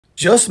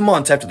Just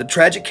months after the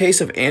tragic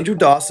case of Andrew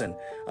Dawson,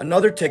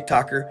 another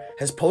TikToker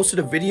has posted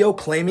a video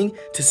claiming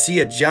to see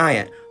a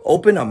giant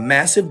open a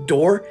massive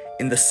door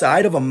in the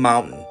side of a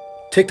mountain.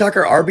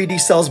 TikToker RBD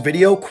Cell's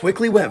video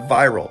quickly went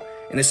viral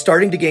and is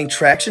starting to gain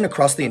traction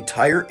across the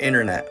entire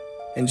internet.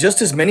 And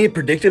just as many had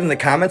predicted in the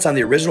comments on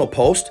the original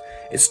post,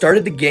 it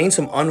started to gain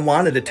some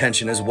unwanted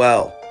attention as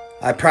well.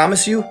 I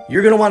promise you,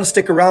 you're going to want to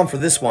stick around for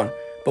this one,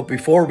 but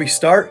before we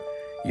start,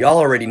 y'all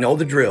already know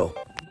the drill.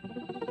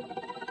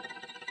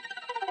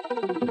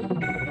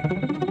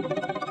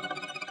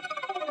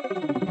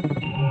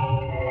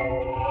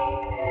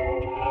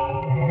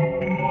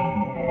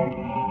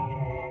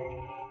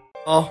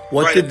 Oh,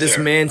 what Right did up this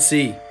there. man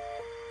see?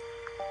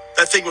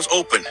 That thing was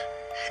open.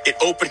 It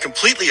opened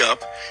completely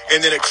up,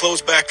 and then it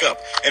closed back up.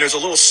 And there's a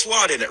little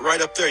slot in it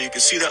right up there. You can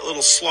see that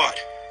little slot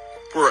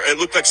where it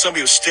looked like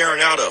somebody was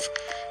staring out of.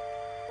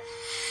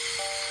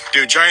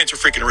 Dude, giants are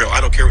freaking real. I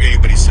don't care what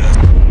anybody says.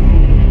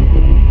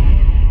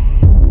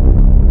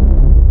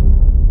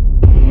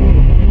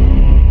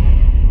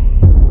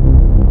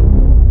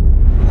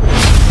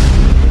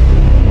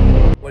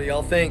 What do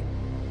y'all think?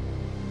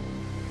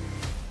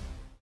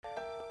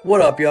 What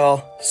up,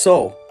 y'all?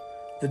 So,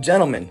 the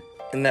gentleman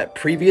in that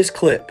previous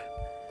clip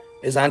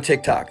is on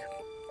TikTok,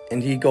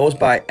 and he goes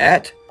by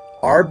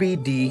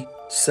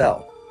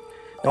 @RBDCell.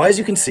 Now, as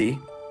you can see,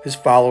 his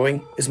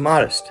following is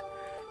modest,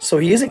 so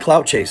he isn't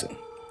clout chasing.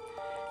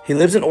 He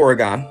lives in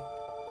Oregon,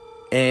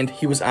 and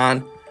he was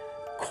on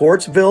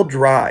Quartzville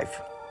Drive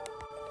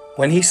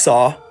when he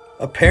saw,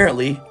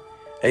 apparently,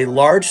 a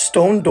large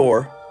stone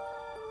door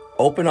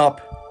open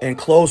up and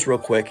close real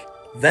quick.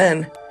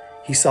 Then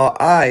he saw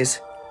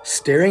eyes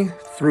staring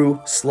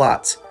through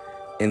slots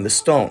in the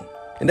stone.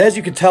 And as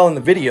you can tell in the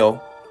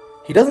video,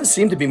 he doesn't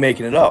seem to be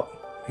making it up.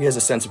 He has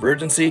a sense of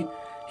urgency.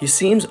 He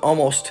seems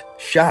almost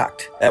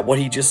shocked at what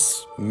he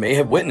just may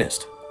have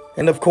witnessed.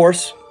 And of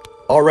course,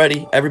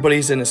 already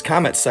everybody's in his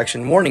comments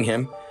section warning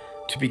him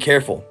to be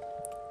careful.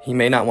 He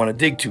may not want to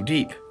dig too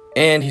deep,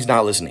 and he's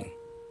not listening.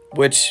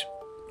 Which,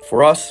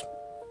 for us,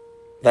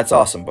 that's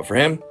awesome. But for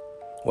him,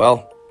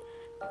 well,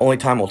 only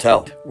time will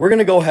tell. We're going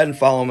to go ahead and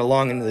follow him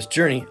along into this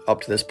journey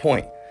up to this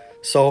point.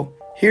 So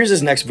here's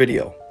his next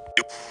video.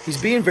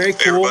 He's being very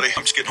Hey cool, everybody,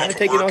 I'm just getting home kind of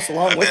from taking work. us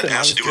along I've with been him on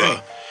asked this to do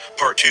journey. a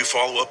part 2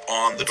 follow-up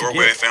on the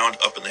doorway I found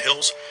up in the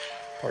hills.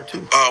 Part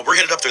 2. We're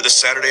headed up there this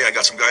Saturday. I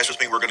got some guys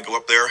with me. We're going to go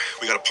up there.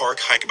 We got to park,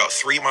 hike about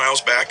 3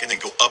 miles back, and then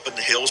go up in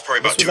the hills,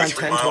 probably about This 2 or was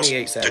 3 on miles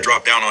 10/28 to Saturday.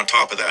 drop down on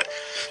top of that.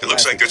 It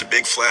looks like there's a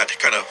big flat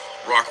kind of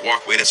rock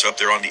walkway that's up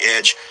there on the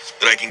edge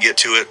that I can get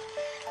to it.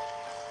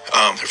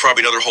 There's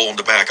probably another hole in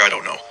the back. I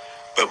don't know.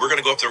 But we're going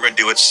to go up there. We're going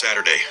to do it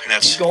Saturday, and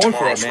that's He's going for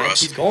tomorrow it, man. us.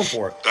 He's going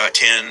for it.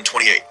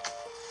 10:28.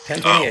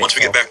 10/28. Once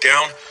we get back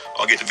down,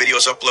 I'll get the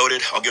videos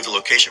uploaded. I'll give the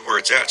location where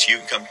it's at so you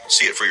can come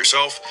see it for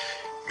yourself.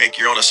 Make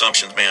your own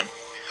assumptions, man.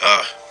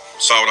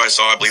 Saw what I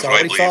saw. I believe what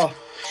I believe.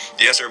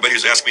 Yes, everybody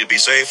who's asking me to be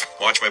safe,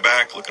 watch my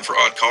back, looking for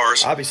odd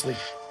cars. Obviously.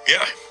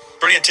 Yeah,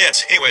 pretty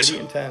intense. Anyways,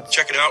 Pretty intense.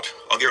 check it out.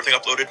 I'll get everything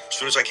uploaded as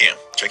soon as I can.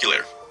 Check you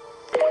later.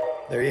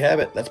 There you have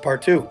it. That's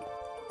part 2.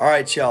 All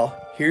right, y'all.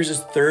 Here's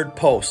his third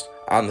post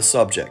on the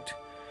subject.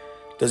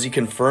 Does he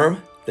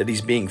confirm that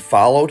he's being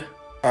followed?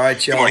 All right,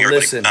 Good y'all, morning,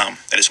 everybody. listen. I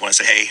just want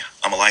to say, hey,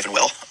 I'm alive and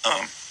well.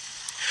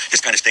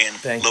 Just kind of staying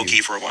Thank low-key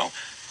you. for a while.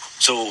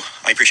 So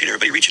I appreciate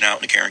everybody reaching out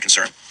and the care and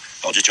concern.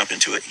 I'll just jump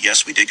into it.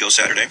 Yes, we did go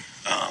Saturday.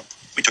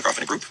 We took off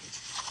in a group.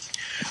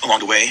 Along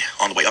the way,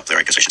 on the way up there,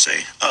 I guess I should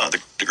say,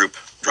 the group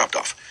dropped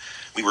off.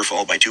 We were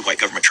followed by 2 white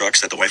government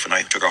trucks that the wife and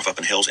I took off up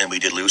in the hills, and we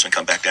did lose and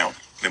come back down.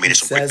 We made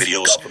some quick Says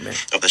videos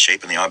government. of the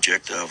shape and the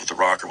object of the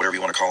rock or whatever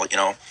you want to call it, you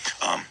know.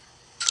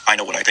 I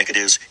know what I think it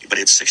is, but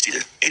it's 60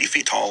 to 80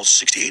 feet tall,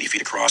 60 to 80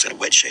 feet across at a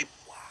wedge shape.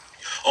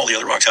 All the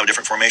other rocks have a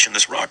different formation.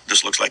 This rock,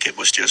 this looks like it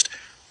was just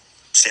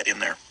set in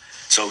there.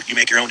 So you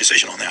make your own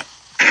decision on that.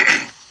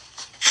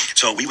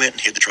 So we went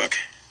and hid the truck,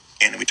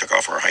 and we took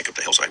off for our hike up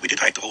the hillside. We did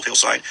hike the whole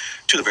hillside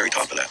to the very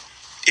top of that.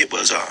 It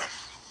was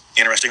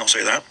interesting, I'll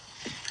say that.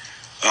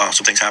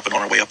 Some things happened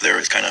on our way up there.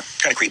 It's kind of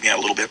creeped me out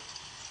a little bit.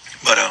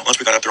 But once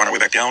we got up there on our way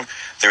back down,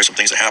 there were some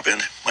things that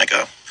happened, like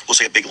we'll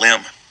say a big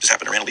limb just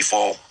happened to randomly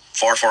fall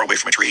far, far away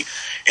from a tree,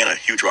 and a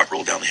huge rock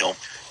rolled down the hill.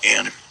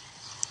 And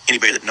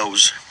anybody that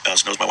knows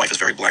us knows my wife is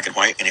very black and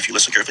white, and if you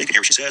listen carefully, you can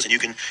hear what she says, and you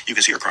can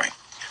see her crying.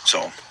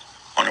 So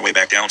on our way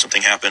back down,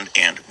 something happened,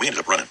 and we ended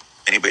up running.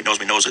 Anybody that knows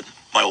me knows that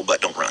my old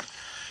butt don't run.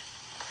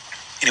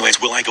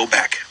 Anyways, will I go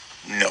back?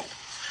 No.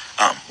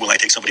 Will I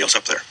take somebody else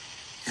up there?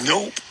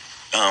 Nope.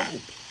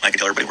 I can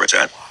tell everybody where it's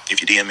at. If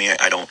you DM me,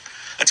 I don't.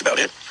 That's about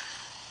it.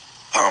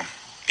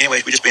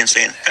 Anyways, we just been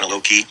staying kind of low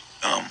key.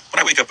 When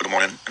I wake up in the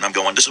morning and I'm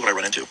going, this is what I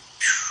run into.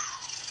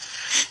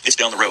 It's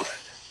down the road.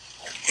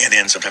 And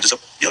then sometimes it's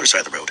up the other side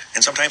of the road.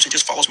 And sometimes it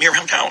just follows me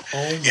around town.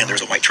 And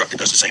there's a white truck that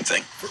does the same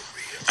thing.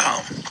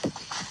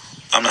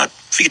 I'm not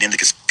feeding into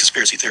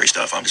conspiracy theory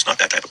stuff. I'm just not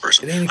that type of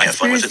person. I have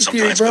fun with it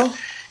sometimes, but,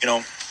 you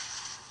know,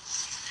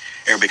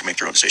 everybody can make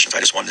their own decisions. I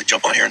just wanted to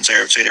jump on here and say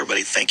to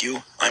everybody, thank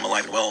you. I'm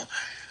alive and well.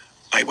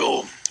 I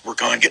will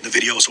work on getting the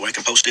video so I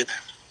can post it.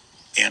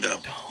 And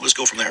let's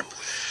go from there.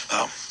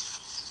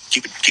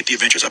 keep the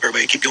adventures up,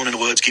 everybody. Keep going in the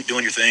woods. Keep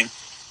doing your thing.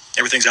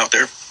 Everything's out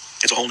there.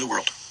 It's a whole new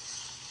world.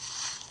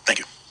 Thank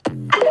you.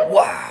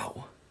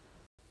 Wow.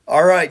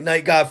 All right,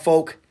 Night God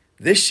folk.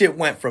 This shit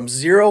went from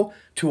 0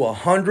 to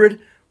 100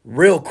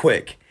 real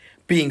quick.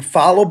 Being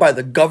followed by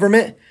the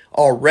government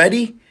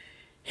already.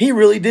 He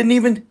really didn't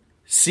even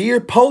see or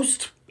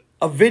post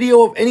a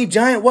video of any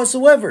giant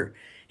whatsoever.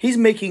 He's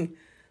making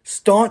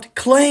staunch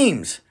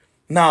claims.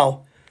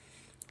 Now,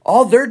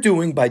 all they're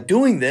doing by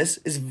doing this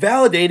is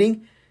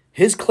validating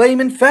his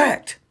claim in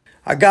fact.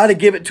 I gotta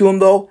give it to him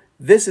though.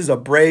 This is a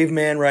brave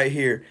man right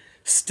here.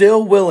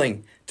 Still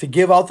willing to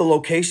give out the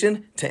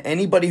location to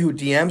anybody who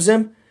DMs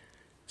him.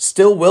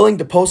 Still willing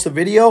to post a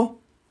video.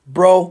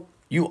 Bro,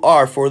 you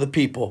are for the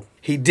people.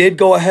 He did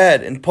go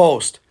ahead and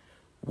post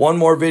one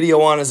more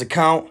video on his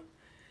account.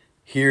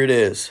 Here it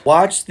is.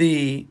 Watch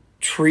the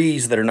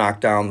trees that are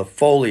knocked down, the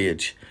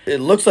foliage. It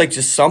looks like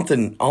just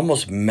something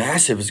almost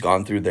massive has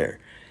gone through there.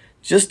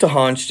 Just a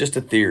hunch, just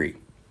a theory.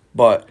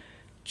 But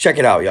check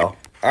it out, y'all.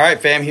 All right,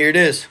 fam, here it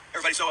is.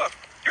 Everybody, so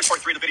here's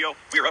part 3 of the video.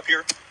 We are up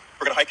here.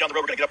 We're going to hike down the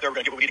road. We're going to get up there. We're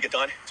going to get what we need to get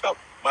done. It's about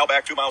a mile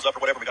back, 2 miles up or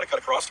whatever. We got to cut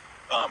across.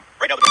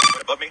 Right now, the building's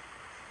right above me.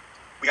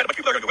 We got a bunch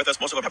of people that are going to go with us.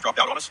 Most of them have dropped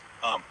out on us.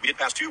 We did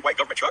pass 2 white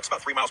government trucks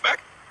about 3 miles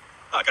back.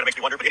 Kind of makes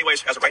me wonder. But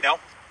anyways, as of right now,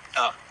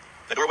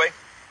 the doorway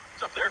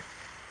is up there.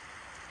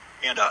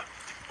 And what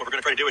we're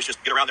going to try to do is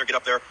just get around there, get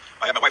up there.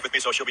 I have my wife with me,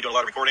 so she'll be doing a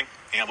lot of recording.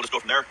 And we'll just go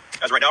from there.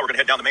 As of right now, we're going to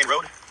head down the main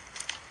road.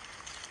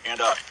 And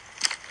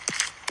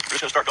we're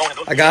just going to start going.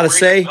 I got to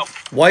say,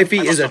 wifey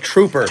is a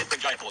trooper.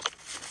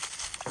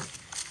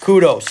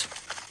 Kudos.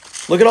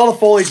 Look at all the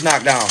foliage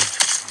knocked down.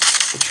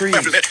 The trees. I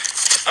have to admit,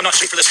 I'm not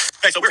safe for this.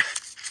 Okay, so we're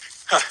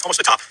almost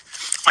at the top.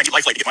 I need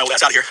life light to get my old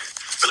ass out of here.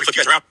 So let me flip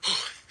you guys around.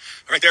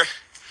 Right there.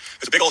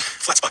 There's a big old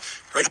flat spot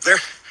right up there.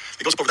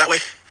 It goes up over that way.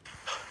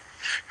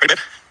 Ready,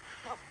 babe?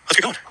 No. Let's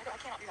get going. I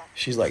cannot do that.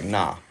 She's like,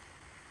 nah.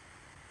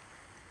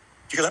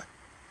 Did you hear that?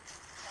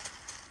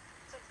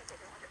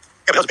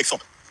 Yeah, but that was a big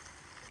thump.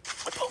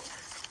 What?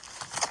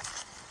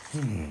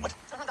 What?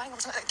 I'm dying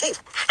over some cave.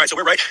 All right, so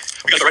we're right.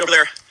 We got to go right over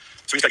there.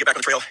 So we just got to get back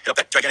on the trail, hit up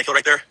that gigantic hill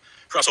right there,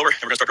 cross over, and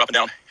we're going to start dropping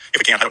down. If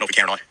we can. I don't know if we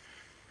can or not.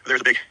 But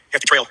there's a big,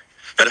 hefty trail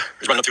that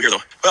is running up through here,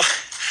 though. Well,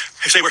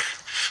 I say we're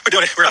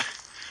doing it. I'm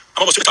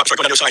almost to the top. Start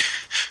going down the other side.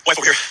 Wife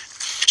over here.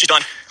 She's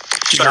done.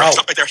 She's got her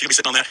stop right there. She's going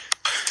to be sitting on that.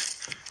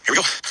 Here we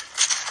go.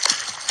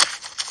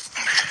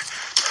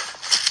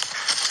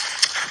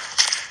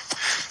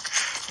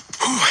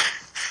 Whew.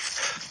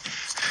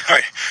 All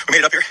right, we made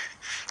it up here.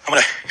 I'm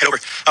going to head over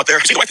out there.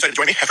 See, the wife decided to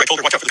join me after I told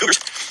her watch out for the cougars.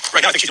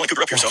 Right now, I think she's the only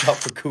cougar up here. Watch out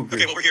for cougars.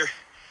 Okay, well, we're here.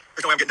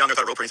 There's no way I'm getting down there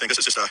without a rope or anything. This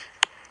is just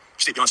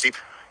steep beyond steep.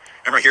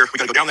 And right here, we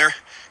got to go down there,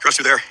 cross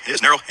through there. It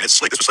is narrow and it's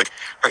slick. This was slick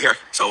right here.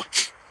 So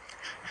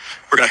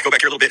we're going to go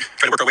back here a little bit,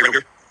 try to work our way right over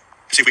here,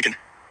 and see if we can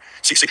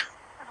see.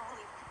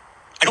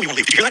 I know you want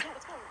to leave. Did you hear that?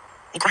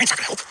 Well, grind's not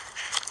going to help.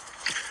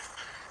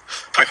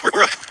 All right, we're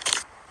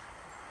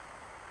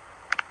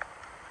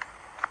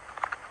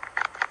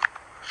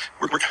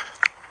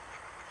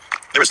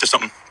there is just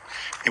something.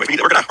 Anyway,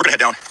 we're gonna head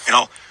down, and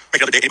I'll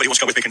make another date. Anybody who wants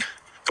to come with me can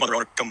come on their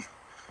own or come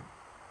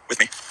with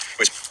me.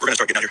 Anyways, we're gonna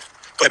start getting out here.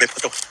 Go ahead, babe.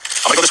 Let's go.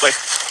 I'm gonna go this way.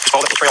 Just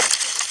follow that little trail.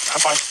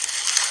 I'm fine.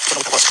 I don't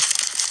know what that was.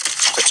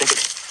 Okay, same thing.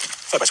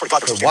 I swear to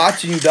God, We're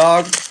watching you,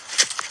 dog.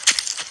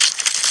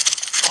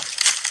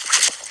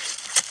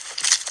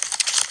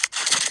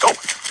 Go.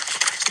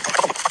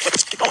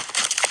 Let's keep going.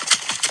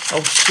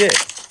 Oh shit.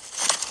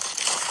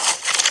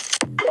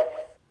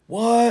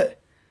 What?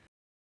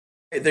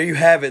 There you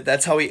have it.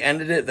 That's how he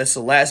ended it. That's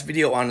the last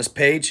video on his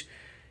page.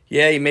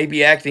 Yeah, he may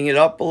be acting it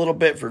up a little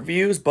bit for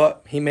views,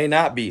 but he may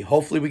not be.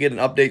 Hopefully we get an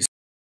update.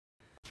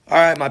 All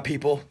right, my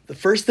people. The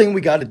first thing we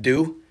got to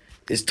do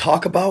is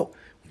talk about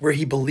where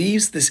he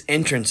believes this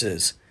entrance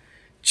is.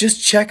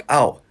 Just check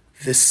out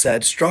this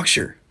said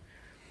structure.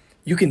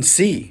 You can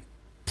see,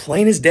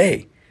 plain as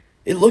day,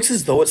 it looks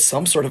as though it's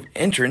some sort of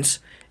entrance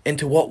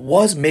into what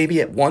was maybe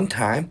at one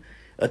time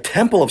a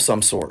temple of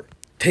some sort.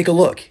 Take a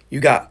look. You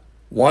got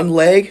one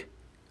leg,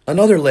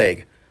 another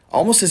leg,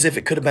 almost as if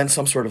it could have been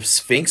some sort of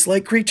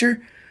sphinx-like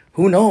creature.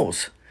 Who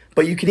knows?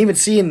 But you can even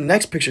see in the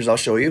next pictures I'll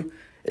show you,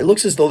 it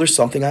looks as though there's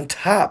something on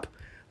top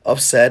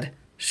of said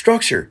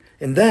structure.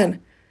 And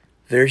then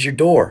there's your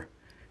door.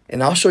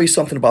 And I'll show you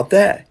something about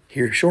that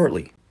here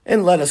shortly.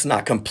 And let us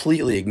not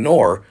completely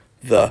ignore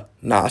the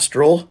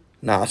nostril,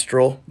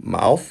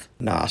 mouth,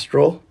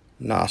 nostril,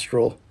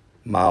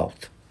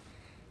 mouth.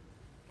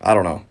 I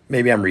don't know.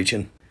 Maybe I'm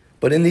reaching.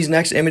 But in these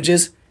next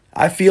images,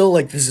 I feel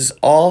like this is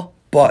all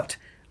but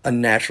a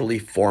naturally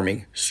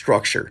forming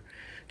structure.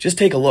 Just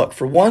take a look.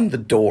 For one, the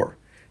door.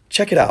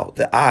 Check it out.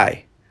 The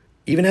eye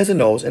even has a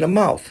nose and a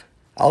mouth.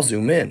 I'll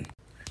zoom in.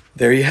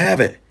 There you have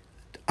it.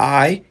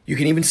 Eye. You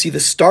can even see the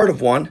start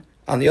of one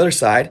on the other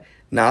side.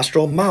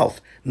 Nostril, mouth.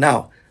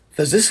 Now,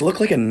 does this look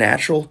like a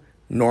natural,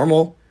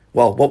 normal,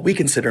 well, what we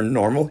consider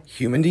normal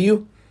human to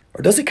you?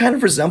 Or does it kind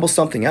of resemble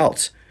something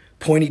else?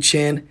 Pointy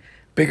chin,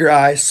 bigger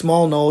eyes,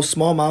 small nose,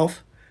 small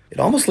mouth. It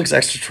almost looks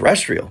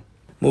extraterrestrial.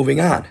 Moving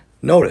on.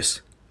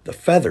 Notice the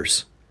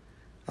feathers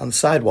on the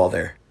sidewall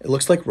there. It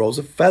looks like rows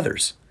of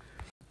feathers.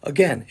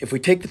 Again, if we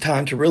take the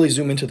time to really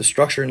zoom into the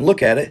structure and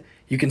look at it,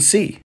 you can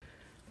see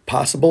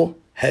possible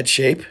head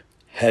shape,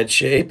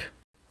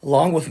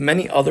 along with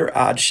many other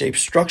odd-shaped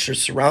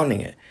structures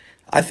surrounding it.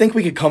 I think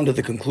we could come to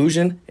the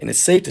conclusion, and it's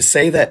safe to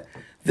say that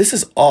this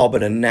is all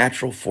but a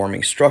natural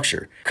forming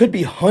structure. Could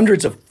be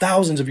hundreds of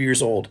thousands of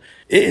years old.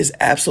 It is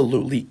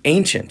absolutely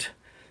ancient.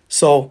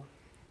 So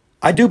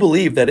I do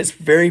believe that it's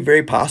very,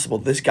 very possible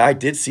this guy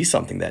did see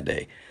something that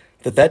day.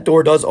 That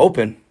door does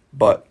open,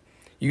 but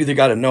you either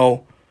got to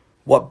know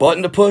what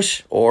button to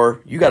push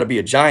or you got to be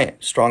a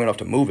giant strong enough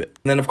to move it.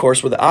 And then, of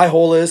course, where the eye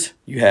hole is,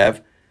 you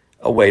have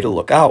a way to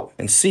look out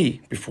and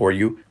see before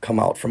you come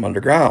out from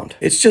underground.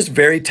 It's just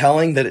very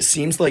telling that it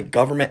seems like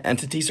government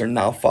entities are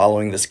now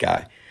following this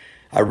guy.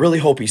 I really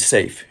hope he's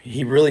safe.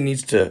 He really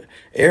needs to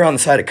err on the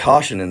side of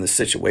caution in this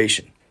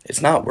situation.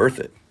 It's not worth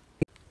it.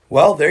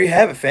 Well, there you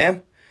have it,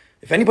 fam.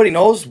 If anybody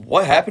knows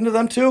what happened to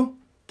them two,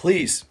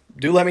 please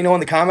do let me know in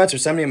the comments or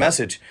send me a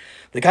message.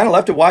 They kind of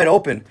left it wide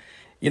open.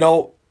 You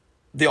know,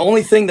 the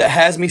only thing that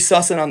has me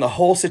sussing on the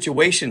whole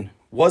situation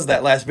was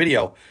that last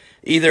video.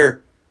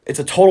 Either it's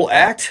a total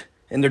act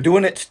and they're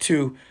doing it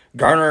to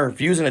garner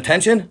views and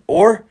attention,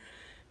 or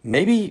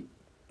maybe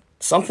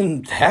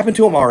something happened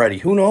to them already.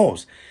 Who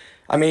knows?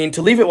 I mean,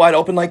 to leave it wide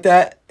open like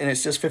that and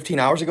it's just 15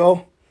 hours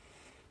ago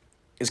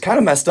is kind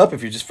of messed up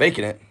if you're just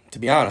faking it, to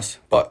be honest.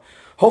 But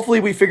hopefully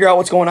we figure out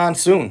what's going on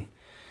soon.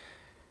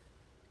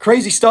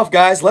 Crazy stuff,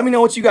 guys. Let me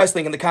know what you guys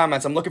think in the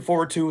comments. I'm looking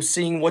forward to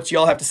seeing what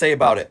y'all have to say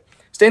about it.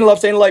 Stay in love,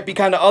 stay in the light, be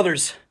kind to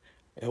others.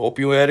 I hope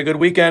you had a good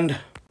weekend.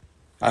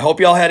 I hope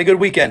y'all had a good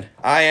weekend.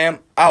 I am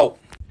out.